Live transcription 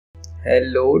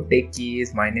Hello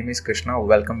Techies, my name is Krishna.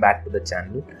 Welcome back to the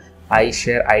channel. I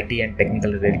share IT and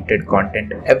technical related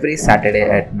content every Saturday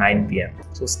at 9 pm.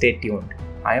 So stay tuned.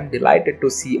 I am delighted to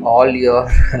see all your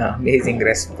amazing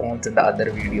response in the other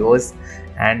videos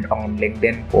and on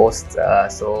LinkedIn posts.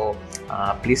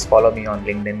 Please follow me on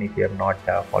LinkedIn if you have not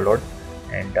followed,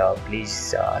 and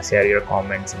please share your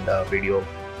comments in the video.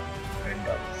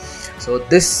 So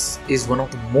this is one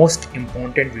of the most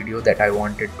important video that I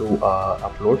wanted to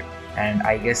upload, and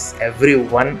I guess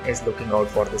everyone is looking out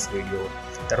for this video.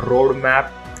 The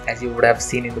roadmap, as you would have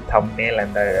seen in the thumbnail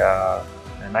and the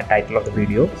title of the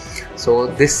video. So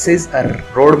this is a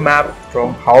roadmap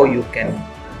from how you can,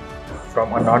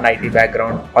 from a non-IT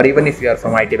background, or even if you are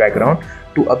from IT background,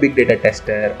 to a big data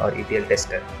tester or ETL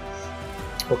tester.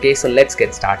 Okay, so let's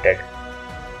get started.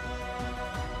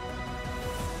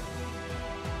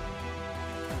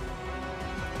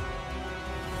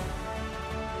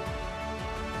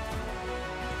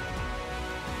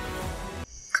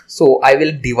 So I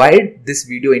will divide this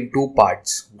video in two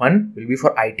parts. One will be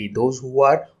for IT, those who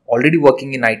are already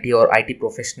working in IT or IT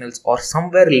professionals or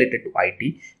somewhere related to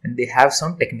IT and they have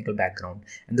some technical background.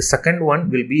 And the second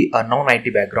one will be a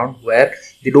non-IT background where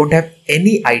they don't have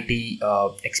any IT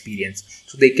experience.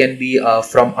 So they can be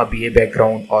from a BA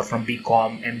background or from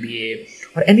BCom, MBA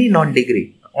or any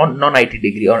non-degree or non-IT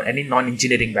degree or any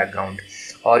non-engineering background.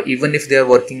 Or even if they are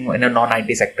working in a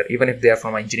non-IT sector, even if they are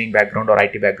from engineering background or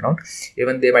IT background,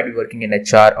 even they might be working in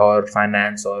HR or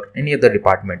finance or any other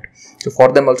department. So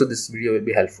for them also this video will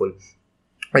be helpful,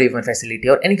 or even facility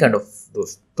or any kind of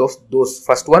those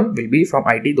first one will be from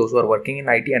IT, those who are working in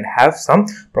IT and have some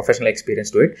professional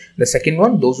experience to it. The second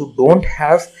one, those who don't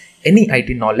have any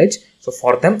IT knowledge, so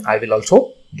for them I will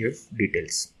also give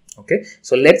details. Okay,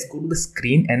 so let's go to the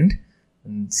screen and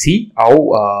see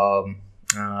how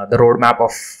the roadmap of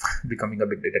becoming a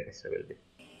big data tester will be.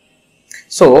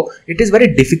 So it is very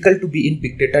difficult to be in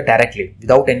big data directly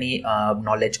without any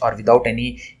knowledge or without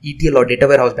any ETL or data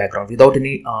warehouse background, without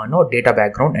any data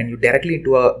background, and you directly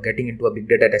getting into a big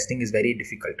data testing is very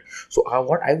difficult. So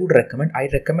what I would recommend, I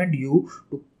recommend you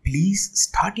to please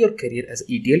start your career as an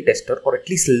ETL tester, or at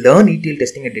least learn ETL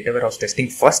testing and data warehouse testing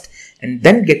first, and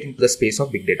then get into the space of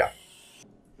big data.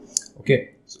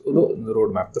 Okay, so the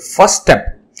roadmap. The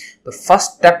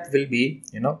first step will be,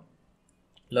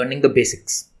 learning the basic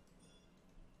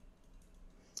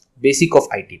of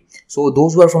IT. So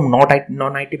those who are from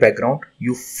non-IT background,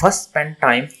 you first spend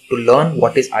time to learn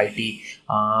what is IT,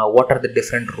 what are the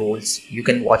different roles. You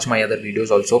can watch my other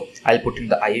videos also. I'll put in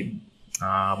the I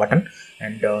button,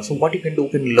 and so what you can do, you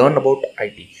can learn about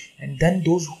IT. And then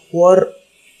those who are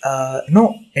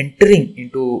entering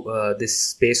into this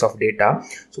space of data,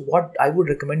 so what I would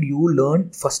recommend you learn,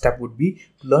 first step would be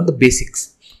to learn the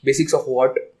basics of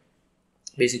what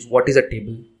is a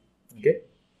table. Okay,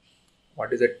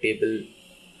 what is a table,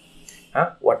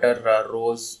 what are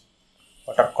rows,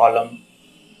 what are column,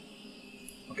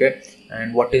 okay,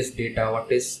 and what is data,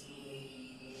 what is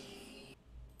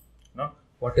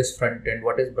front end,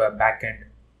 what is back end,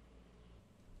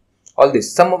 all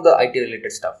this, some of the IT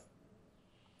related stuff.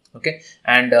 Okay,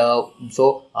 and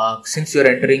since you're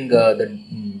entering the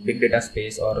big data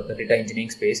space or the data engineering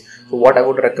space, so what I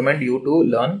would recommend you to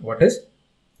learn, what is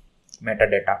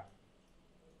metadata.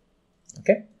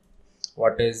 Okay,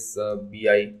 what is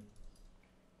BI,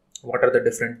 what are the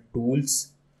different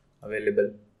tools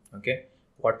available. Okay,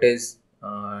 what is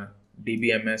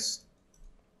DBMS,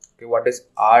 okay, what is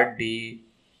RDBMS,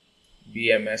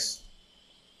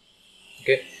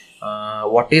 okay,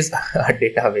 what is a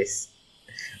database,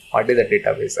 what is a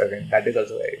database, again that is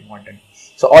also very important.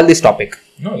 So all this topic,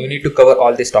 you need to cover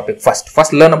all this topic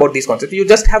first learn about these concepts. You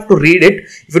just have to read it.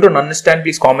 If you don't understand,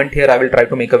 please comment here. I will try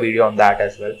to make a video on that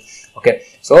as well. Okay,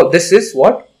 so this is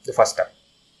what the first step.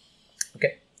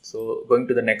 Okay, so going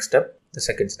to the next step, the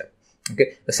second step.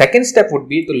 Okay, the second step would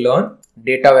be to learn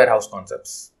data warehouse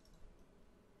concepts.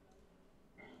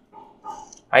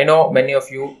 I know many of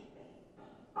you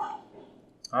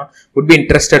would be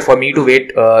interested for me to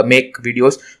make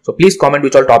videos. So please comment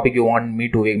which all topic you want me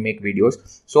to make videos.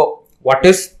 So what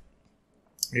is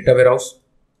data warehouse?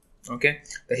 Okay,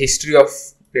 the history of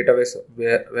database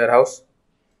warehouse.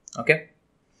 Okay,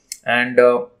 and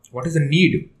what is the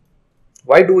need?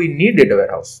 Why do we need data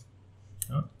warehouse?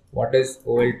 What is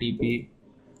OLTP?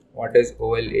 What is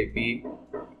OLAP?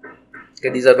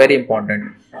 Okay, these are very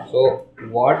important. So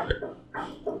what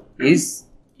is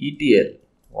ETL?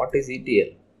 What is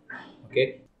ETL?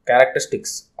 Okay,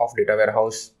 characteristics of data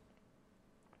warehouse,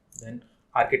 then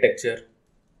architecture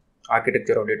of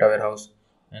data warehouse,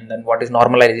 and then what is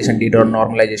normalization, data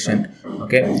normalization.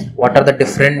 Okay, what are the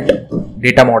different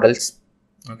data models?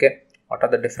 Okay, What are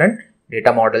the different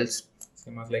data models?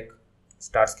 Schemas like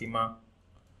star schema,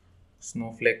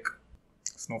 snowflake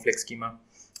schema.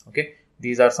 Okay,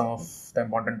 these are some of the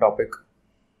important topic.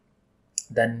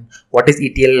 Then what is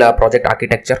ETL project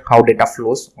architecture, how data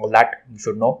flows, all that you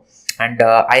should know. And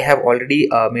I have already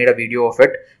made a video of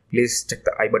it. Please check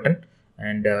the I button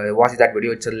and watch that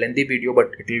video. It's a lengthy video,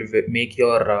 but it will make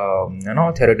your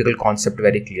theoretical concept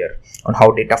very clear on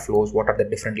how data flows, what are the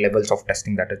different levels of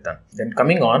testing that is done. Then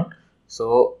coming on,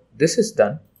 so this is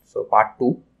done, so part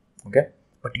 2. Okay,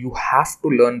 but you have to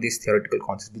learn these theoretical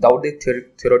concepts. Without the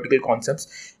theoretical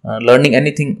concepts, learning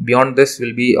anything beyond this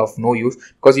will be of no use,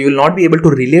 because you will not be able to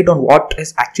relate on what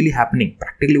is actually happening,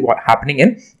 practically what happening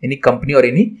in any company or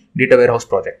any data warehouse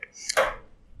project.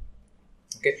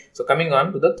 Okay, so coming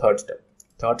on to the third step.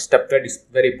 Third step that is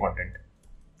very important,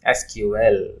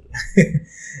 SQL.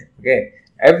 Okay,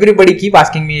 everybody keep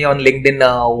asking me on LinkedIn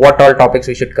what all topics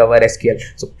we should cover SQL.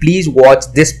 So please watch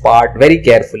this part very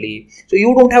carefully. So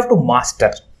you don't have to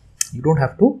master. You don't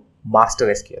have to master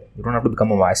SQL. You don't have to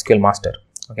become a SQL master.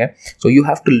 Okay, so you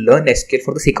have to learn SQL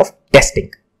for the sake of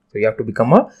testing. So you have to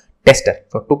become a tester.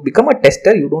 So to become a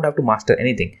tester, you don't have to master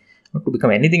anything. Not to become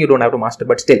anything, you don't have to master,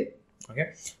 but still.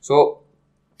 Okay, so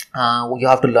you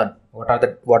have to learn what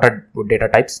are data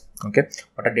types. Okay,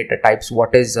 what are data types,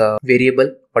 what is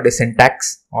variable, what is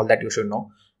syntax, all that you should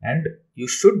know. And you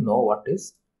should know what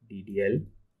is DDL,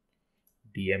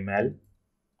 DML,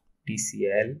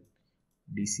 TCL,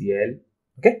 DCL.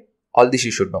 Okay, all this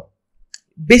you should know,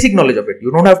 basic knowledge of it.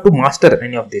 You don't have to master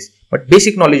any of this, but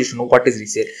basic knowledge you should know. What is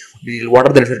DCL, what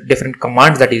are the different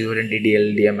commands that is used in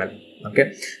DDL, DML.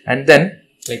 Okay, and then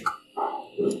like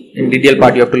in DDL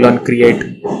part you have to learn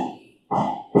create.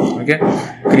 Okay,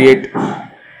 create,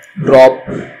 drop,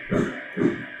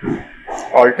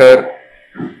 alter,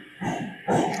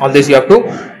 all this you have to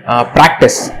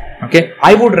practice. Okay,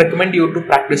 I would recommend you to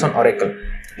practice on Oracle.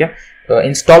 Okay,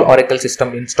 install Oracle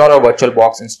system, install a virtual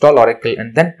box, install Oracle,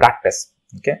 and then practice.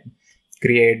 Okay,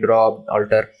 create, drop,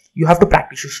 alter, you have to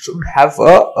practice. You should have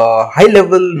a high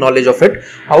level knowledge of it,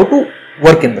 how to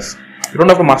work in this. You don't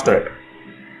have to master it.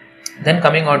 Then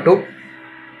coming on to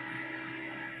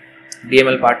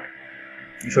DML part,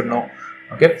 you should know.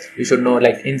 Okay, you should know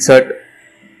like insert,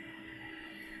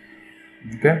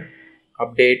 okay,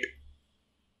 update,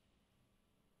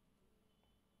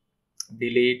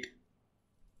 delete,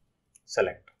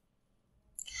 select.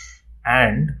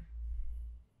 And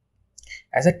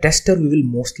as a tester, we will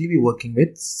mostly be working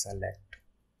with select.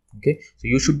 Okay, so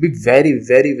you should be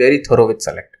very thorough with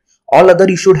select. All other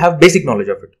you should have basic knowledge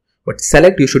of it, but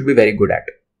select you should be very good at.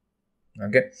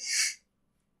 Okay,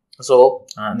 so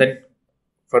then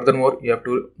furthermore you have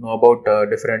to know about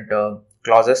different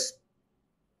clauses,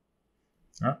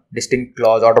 distinct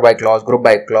clause, order by clause, group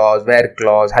by clause, where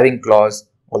clause, having clause,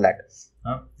 all that.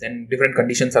 Then different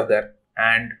conditions are there,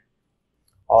 and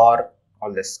or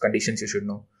all this conditions you should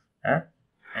know.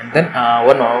 And then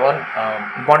one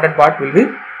important part will be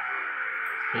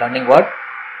learning what?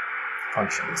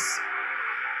 Functions.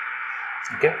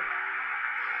 Okay,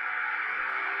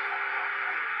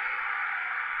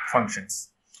 functions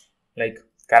like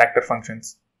character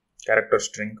functions, character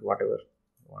string, whatever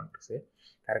you want to say,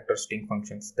 character string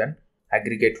functions, then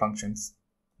aggregate functions,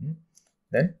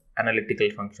 then analytical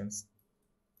functions,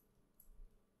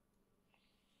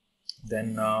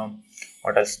 then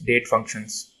what else, date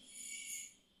functions.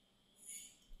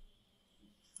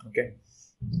 Okay,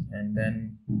 and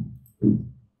then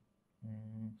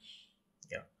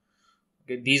yeah,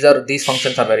 okay, these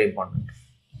functions are very important.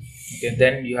 Okay,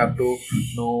 then you have to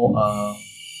know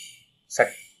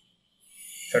set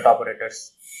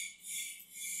operators,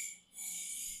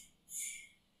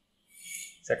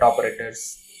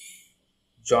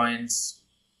 joins,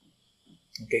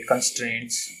 okay,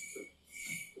 constraints,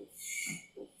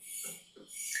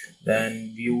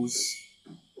 then views,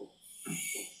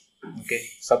 okay,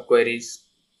 subqueries.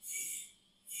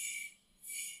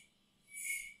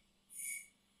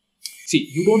 See,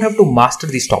 you don't have to master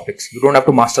these topics. You don't have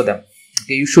to master them.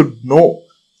 Okay, you should know.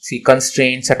 See,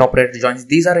 constraints, set operator, joins.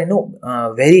 These are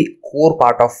very core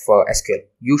part of SQL.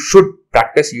 You should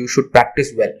practice. You should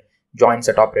practice well. Join,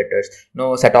 set operators.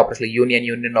 Set operators like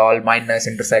union, all, minus,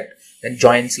 intersect. Then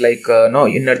joins like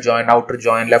inner join, outer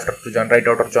join, left outer join, right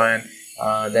outer join.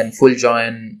 Then full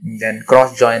join, then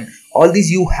cross join. All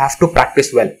these you have to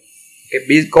practice well. Okay,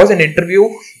 because in interview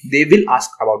they will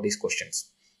ask about these questions.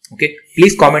 Okay,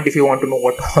 please comment if you want to know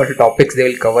what all topics they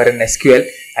will cover in SQL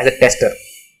as a tester.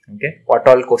 Okay, what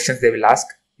all questions they will ask.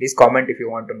 Please comment if you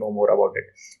want to know more about it,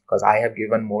 because I have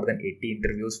given more than 80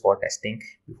 interviews for testing.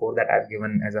 Before that, I've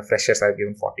given, as a freshers, I've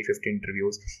given 40-50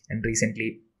 interviews, and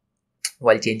recently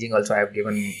while changing also I have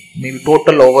given maybe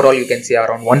total overall you can say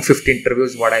around 150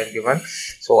 interviews what I have given.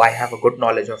 So I have a good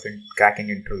knowledge of cracking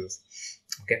interviews.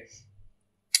 Okay,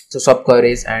 so sub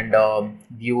queries and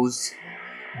views.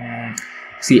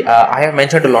 See, I have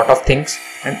mentioned a lot of things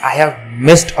and I have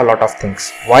missed a lot of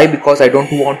things. Why? Because I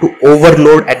don't want to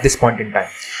overload at this point in time.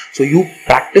 So you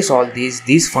practice all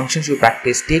these functions, you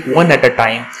practice, take one at a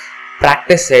time,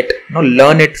 practice it,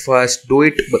 learn it first, do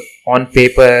it on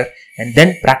paper and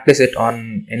then practice it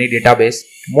on any database.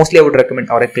 Mostly I would recommend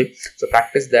Oracle. So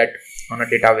practice that on a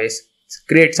database,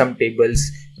 create some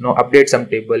tables, update some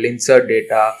table, insert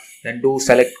data, then do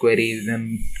select queries,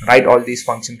 then write all these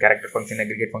function, character function,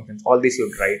 aggregate functions, all these you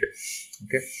would write.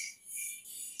 Okay,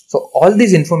 so all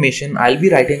this information I'll be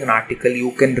writing an article.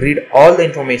 You can read all the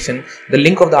information. The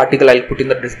link of the article I'll put in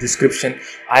the description.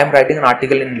 I am writing an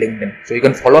article in LinkedIn, so you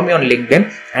can follow me on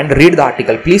LinkedIn and read the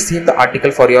article. Please save the article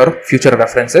for your future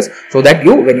references, so that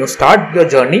when you start your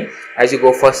journey, as you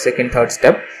go first, second, third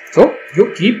step, so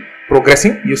you keep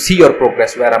progressing, you see your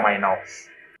progress. Where am I now?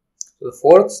 So the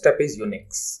fourth step is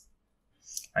Unix.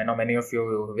 I know many of you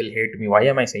will hate me. Why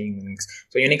am I saying Unix?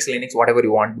 So Unix, Linux, whatever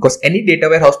you want, because any data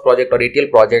warehouse project or ETL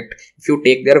project, if you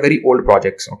take, they are very old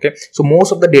projects. Okay, so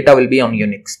most of the data will be on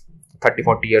Unix.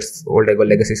 30-40 years old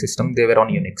legacy system, they were on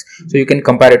Unix. So you can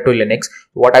compare it to Linux.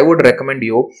 What I would recommend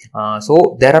you,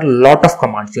 so there are a lot of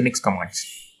commands, Unix commands.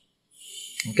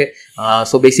 Okay,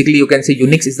 so basically you can say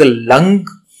Unix is the lung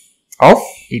of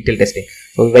ETL testing.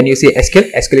 So when you say SQL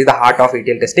is the heart of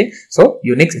ETL testing. So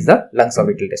Unix is the lungs of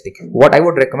ETL testing. What I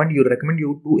would recommend you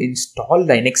to install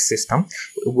the Linux system,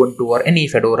 Ubuntu or any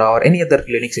Fedora or any other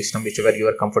Linux system, whichever you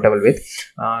are comfortable with.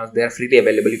 They are freely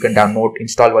available. You can download,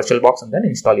 install VirtualBox, and then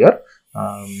install your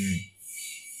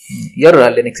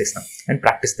Linux system and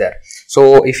practice there.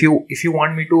 So if you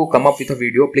want me to come up with a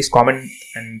video, please comment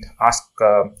and ask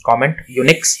comment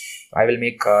Unix. I will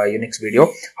make a Unix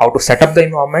video, how to set up the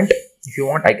environment. If you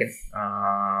want, I can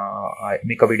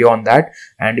make a video on that.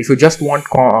 And if you just want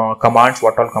commands,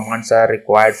 what all commands are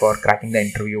required for cracking the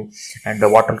interview, and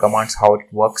what all commands, how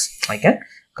it works, I can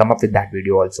come up with that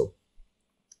video also.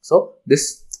 So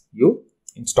this you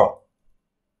install,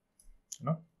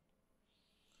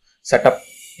 setup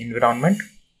environment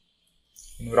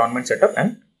setup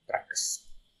and practice.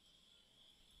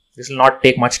 This will not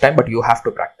take much time, but you have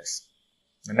to practice.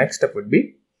 The next step would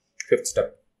be fifth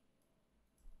step.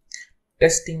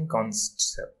 Testing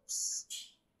concepts.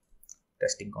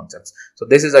 So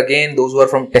this is again, those who are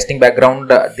from testing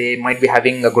background, they might be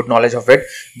having a good knowledge of it,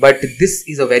 but this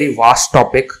is a very vast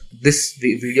topic. This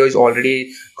video is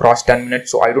already crossed 10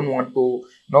 minutes, so I don't want to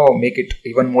make it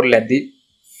even more lengthy.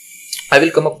 I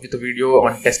will come up with a video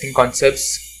on testing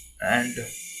concepts. And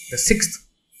the sixth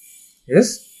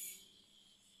is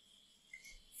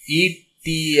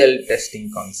ETL testing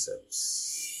concepts.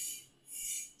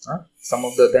 Some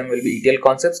of them will be ETL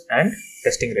concepts and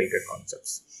testing related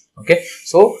concepts. Okay,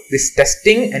 so this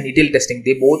testing and ETL testing,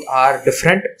 they both are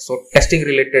different. So testing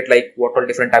related, like what all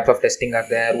different types of testing are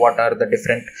there, what are the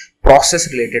different process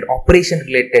related, operation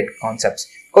related concepts,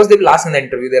 because they will ask in the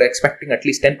interview. They are expecting at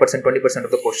least 10%, 20%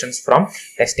 of the questions from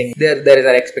testing. There is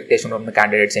an expectation from the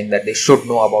candidate saying that they should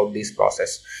know about this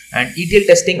process. And ETL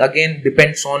testing again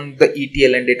depends on the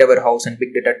ETL and data warehouse and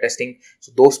big data testing.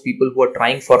 So those people who are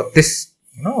trying for this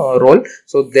role,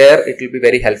 so there it will be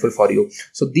very helpful for you.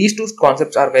 So these two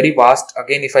concepts are very vast.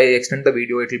 Again, if I extend the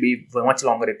video, it will be much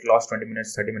longer. It will last 20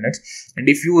 minutes, 30 minutes. And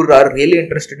if you are really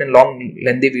interested in long,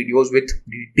 lengthy videos with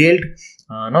detailed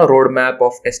roadmap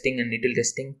of testing and ETL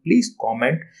testing, please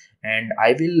comment and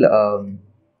I will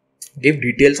give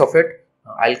details of it.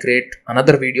 I'll create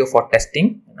another video for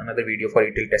testing, another video for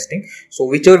ETL testing. So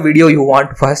whichever video you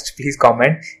want first, please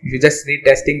comment. If you just need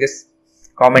testing, just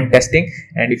comment testing,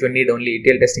 and if you need only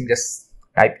ETL testing, just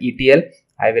type ETL.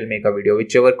 I will make a video.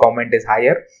 Whichever comment is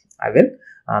higher, I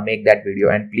will make that video.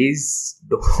 And please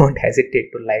don't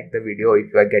hesitate to like the video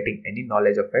if you are getting any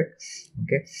knowledge of it.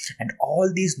 Okay, and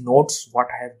all these notes what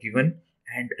I have given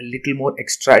and a little more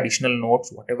extra additional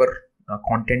notes, whatever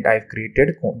content I have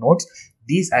created, notes,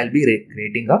 these I'll be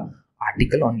creating a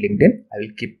article on LinkedIn. I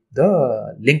will keep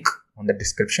the link on the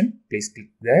description. Please click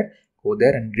there. Go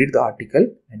there and read the article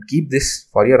and keep this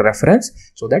for your reference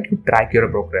so that you track your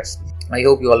progress. I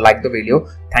hope you all like the video.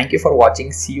 Thank you for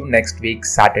watching. See you next week,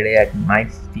 Saturday at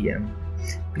 9 PM.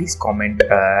 Please comment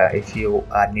if you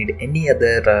need any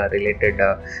other related,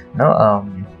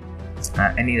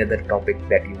 any other topic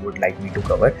that you would like me to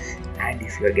cover. And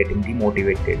if you are getting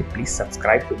demotivated, please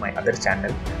subscribe to my other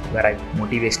channel where I have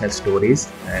motivational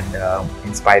stories and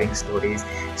inspiring stories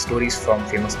from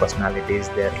famous personalities,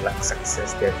 their luck,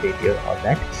 success, their failure, all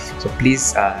that. So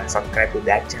please subscribe to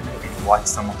that channel and watch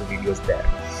some of the videos there.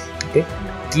 Okay,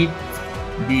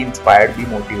 be inspired, be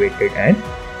motivated, and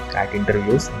crack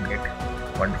interviews and get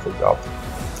wonderful jobs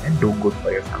and do good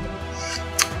for your family.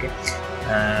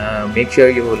 Okay, make sure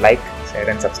you like, share,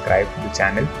 and subscribe to the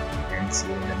channel, and see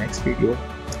you in the next video.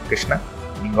 Krishna,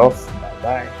 signing off. Bye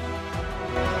bye.